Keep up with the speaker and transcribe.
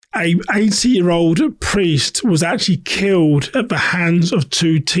a 80-year-old priest was actually killed at the hands of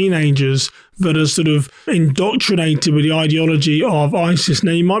two teenagers that are sort of indoctrinated with the ideology of ISIS.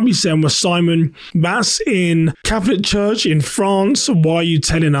 Now, you might be saying, well, Simon, that's in Catholic Church in France. Why are you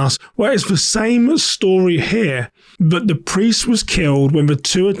telling us? Well, it's the same story here, but the priest was killed when the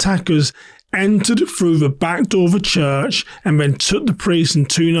two attackers entered through the back door of a church and then took the priest and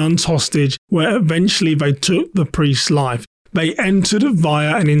two nuns hostage, where eventually they took the priest's life. They entered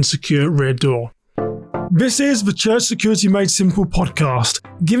via an insecure rear door. This is the Church Security Made Simple podcast,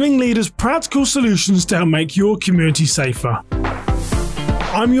 giving leaders practical solutions to help make your community safer.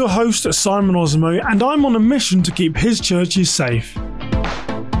 I'm your host, Simon Osmo, and I'm on a mission to keep his churches safe.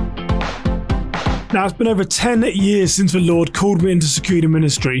 Now, it's been over 10 years since the Lord called me into security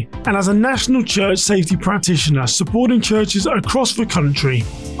ministry, and as a national church safety practitioner supporting churches across the country,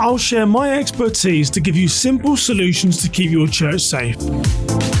 I'll share my expertise to give you simple solutions to keep your church safe.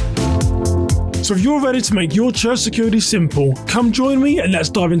 So if you're ready to make your church security simple, come join me and let's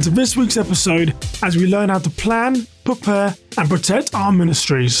dive into this week's episode as we learn how to plan, prepare, and protect our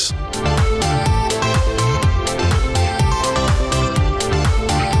ministries.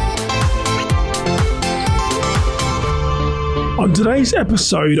 On today's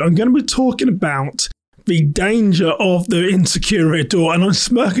episode, I'm going to be talking about the danger of the insecure rear door, and I'm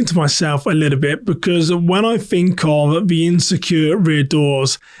smirking to myself a little bit because when I think of the insecure rear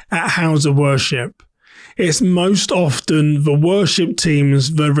doors at house of worship, it's most often the worship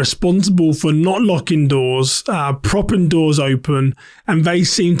teams that are responsible for not locking doors, propping doors open, and they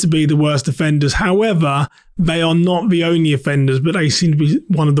seem to be the worst offenders. However, they are not the only offenders, but they seem to be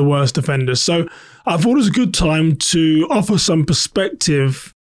one of the worst offenders. So I thought it was a good time to offer some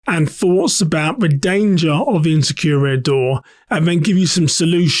perspective and thoughts about the danger of the insecure rear door, and then give you some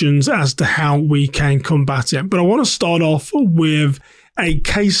solutions as to how we can combat it. But I want to start off with a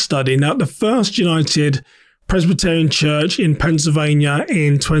case study. Now, the First United Presbyterian Church in Pennsylvania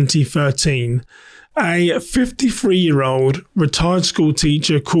in 2013, a 53-year-old retired school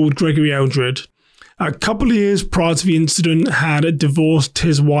teacher called Gregory Eldred, a couple of years prior to the incident, had divorced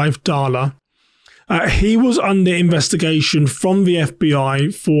his wife, Darla. He was under investigation from the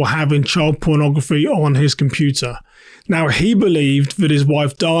FBI for having child pornography on his computer. Now, he believed that his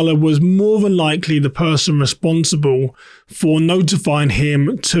wife, Darla, was more than likely the person responsible for notifying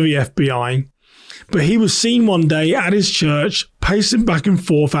him to the FBI. But he was seen one day at his church, pacing back and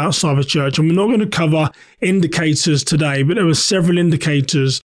forth outside the church. And we're not going to cover indicators today, but there were several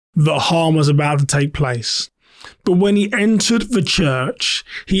indicators that harm was about to take place. But when he entered the church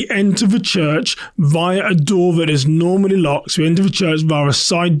via a door that is normally locked. So he entered the church via a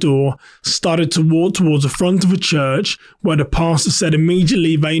side door, started to walk towards the front of the church, where the pastor said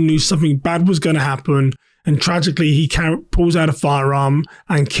immediately they knew something bad was going to happen. And tragically, he pulls out a firearm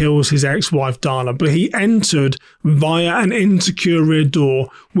and kills his ex-wife, Darla. But he entered via an insecure rear door,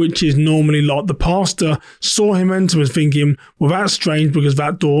 which is normally locked. The pastor saw him enter and was thinking, well, that's strange because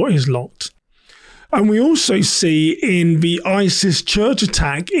that door is locked. And we also see in the ISIS church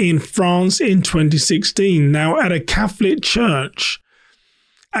attack in France in 2016. Now, at a Catholic church,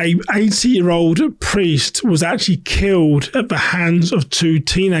 a 80-year-old priest was actually killed at the hands of two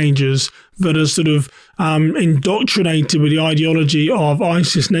teenagers that are sort of indoctrinated with the ideology of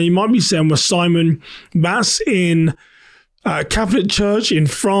ISIS. Now, you might be saying, well, Simon, that's in Catholic Church in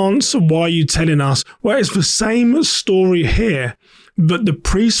France. Why are you telling us? Well, it's the same story here. But the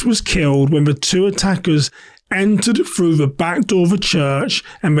priest was killed when the two attackers entered through the back door of a church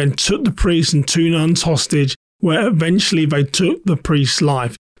and then took the priest and two nuns hostage, where eventually they took the priest's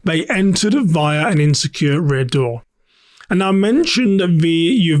life. They entered via an insecure rear door. And I mentioned the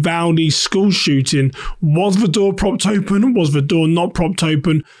Uvalde school shooting. Was the door propped open? Was the door not propped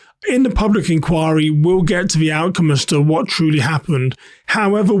open? In the public inquiry, we'll get to the outcome as to what truly happened.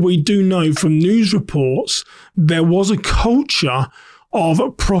 However, we do know from news reports there was a culture of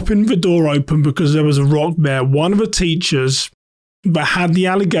propping the door open because there was a rock there. One of the teachers that had the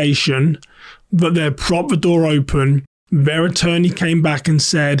allegation that they propped the door open, their attorney came back and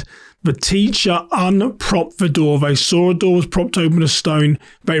said the teacher unpropped the door. They saw a door was propped open with stone.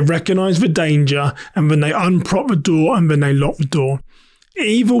 They recognized the danger, and then they unpropped the door and then they locked the door.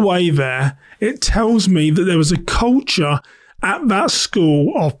 Either way there, it tells me that there was a culture at that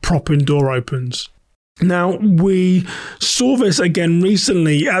school of propping door opens. Now, we saw this again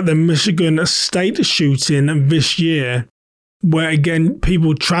recently at the Michigan State shooting this year, where again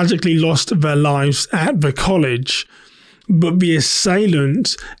people tragically lost their lives at the college. But the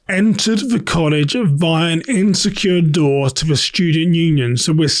assailant entered the college via an insecure door to the student union.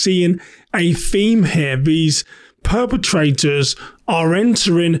 So we're seeing a theme here. These perpetrators are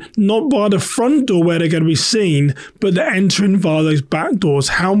entering not by the front door where they're going to be seen, but they're entering via those back doors.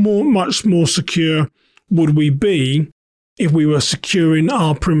 How much more secure would we be if we were securing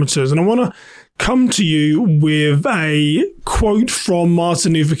our perimeters? And I want to come to you with a quote from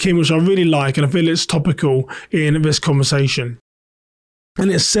Martin Luther King, which I really like, and I feel it's topical in this conversation. And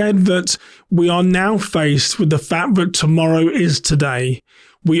it said that we are now faced with the fact that tomorrow is today.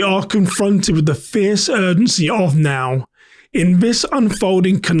 We are confronted with the fierce urgency of now. In this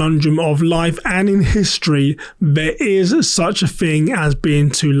unfolding conundrum of life and in history, there is such a thing as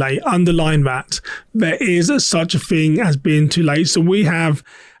being too late. Underline that. There is such a thing as being too late. So we have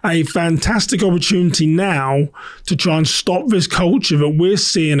a fantastic opportunity now to try and stop this culture that we're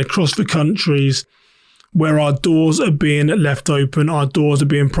seeing across the countries where our doors are being left open, our doors are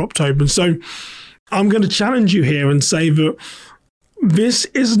being propped open. So I'm going to challenge you here and say that this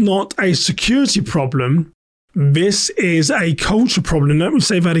is not a security problem. This is a culture problem. Let me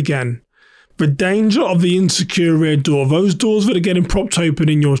say that again. The danger of the insecure rear door, those doors that are getting propped open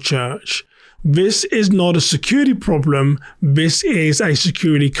in your church, this is not a security problem. This is a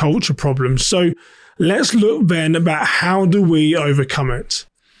security culture problem. So let's look then about how do we overcome it.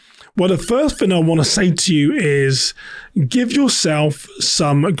 Well, the first thing I want to say to you is give yourself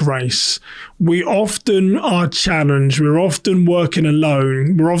some grace. We often are challenged. We're often working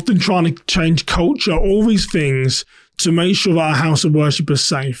alone. We're often trying to change culture, all these things to make sure that our house of worship is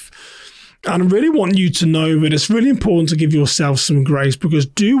safe. And I really want you to know that it's really important to give yourself some grace, because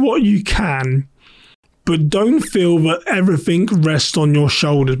do what you can, but don't feel that everything rests on your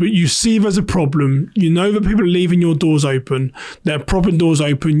shoulders. But you see there's a problem. You know that people are leaving your doors open. They're propping doors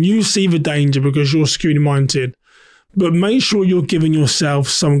open. You see the danger because you're security minded. But make sure you're giving yourself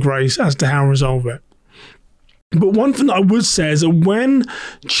some grace as to how to resolve it. But one thing that I would say is that when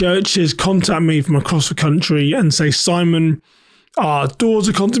churches contact me from across the country and say, Simon, our doors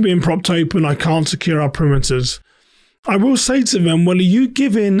are constantly being propped open, I can't secure our perimeters, I will say to them, well, are you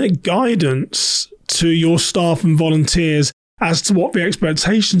giving guidance to your staff and volunteers as to what the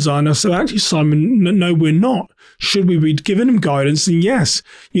expectations are? And I said, actually, Simon, no, we're not. Should we be giving them guidance? And yes,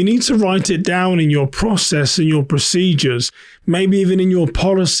 you need to write it down in your process and your procedures, maybe even in your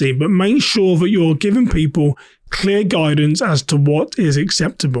policy, but make sure that you're giving people clear guidance as to what is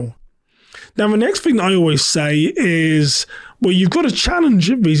acceptable. Now, the next thing I always say is, well, you've got to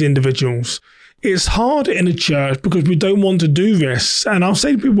challenge these individuals. It's hard in a church because we don't want to do this. And I'll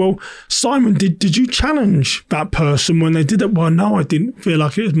say to people, well, Simon, did you challenge that person when they did that? Well, no, I didn't feel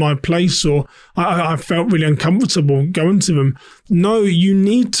like it was my place, or I felt really uncomfortable going to them. No, you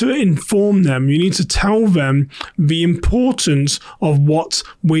need to inform them. You need to tell them the importance of what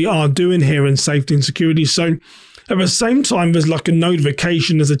we are doing here in safety and security. So at the same time, there's like a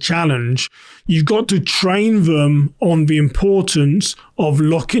notification, there's a challenge. You've got to train them on the importance of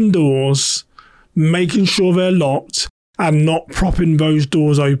locking doors, making sure they're locked, and not propping those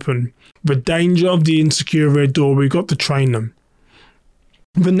doors open. The danger of the insecure rear door, we've got to train them.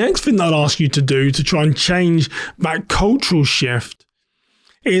 The next thing I'd ask you to do to try and change that cultural shift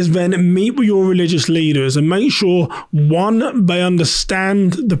is then meet with your religious leaders and make sure, one, they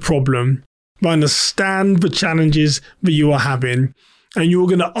understand the problem, they understand the challenges that you are having, and you're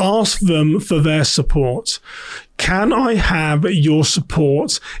going to ask them for their support. Can I have your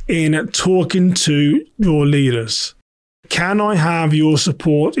support in talking to your leaders? Can I have your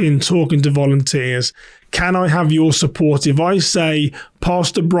support in talking to volunteers? Can I have your support if I say,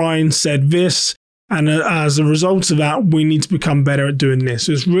 Pastor Brian said this, and as a result of that, we need to become better at doing this?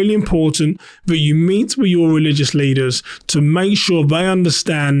 So it's really important that you meet with your religious leaders to make sure they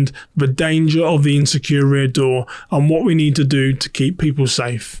understand the danger of the insecure rear door and what we need to do to keep people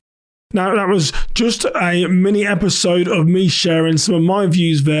safe. Now, that was just a mini episode of me sharing some of my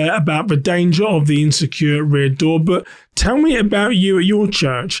views there about the danger of the insecure rear door. But tell me about you at your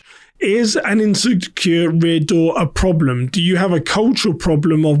church. Is an insecure rear door a problem? Do you have a cultural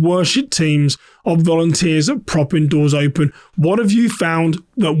problem of worship teams, of volunteers propping doors open? What have you found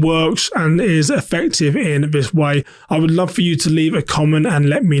that works and is effective in this way? I would love for you to leave a comment and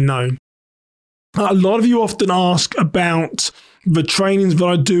let me know. A lot of you often ask about the trainings that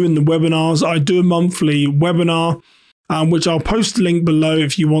I do in the webinars. I do a monthly webinar, which I'll post a link below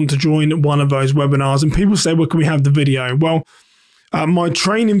if you want to join one of those webinars. And people say, well, can we have the video? Well, my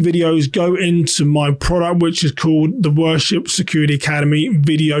training videos go into my product, which is called the Worship Security Academy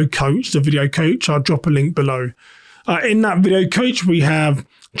Video Coach. The Video Coach, I'll drop a link below. In that Video Coach, we have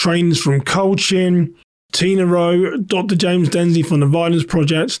trainings from Colchin, Tina Rowe, Dr. James Denzi from the Violence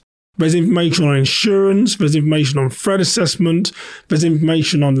Project, There's information on insurance, there's information on threat assessment, there's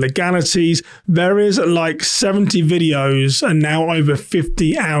information on legalities. There is like 70 videos and now over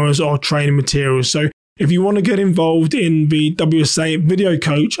 50 hours of training materials. So if you want to get involved in the WSA video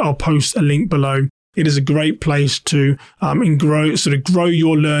coach, I'll post a link below. It is a great place to grow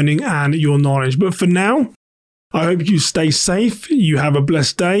your learning and your knowledge. But for now, I hope you stay safe, you have a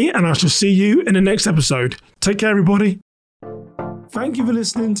blessed day, and I shall see you in the next episode. Take care, everybody. Thank you for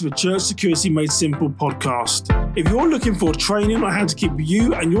listening to the Church Security Made Simple podcast. If you're looking for training on how to keep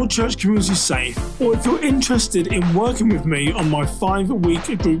you and your church community safe, or if you're interested in working with me on my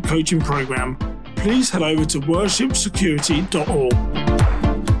 5-week group coaching program, please head over to worshipsecurity.org.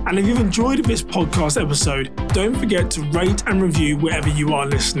 And if you've enjoyed this podcast episode, don't forget to rate and review wherever you are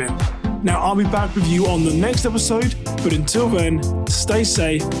listening. Now, I'll be back with you on the next episode, but until then, stay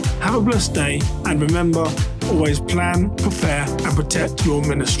safe, have a blessed day, and remember, always plan, prepare, and protect your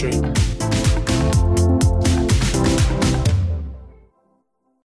ministry.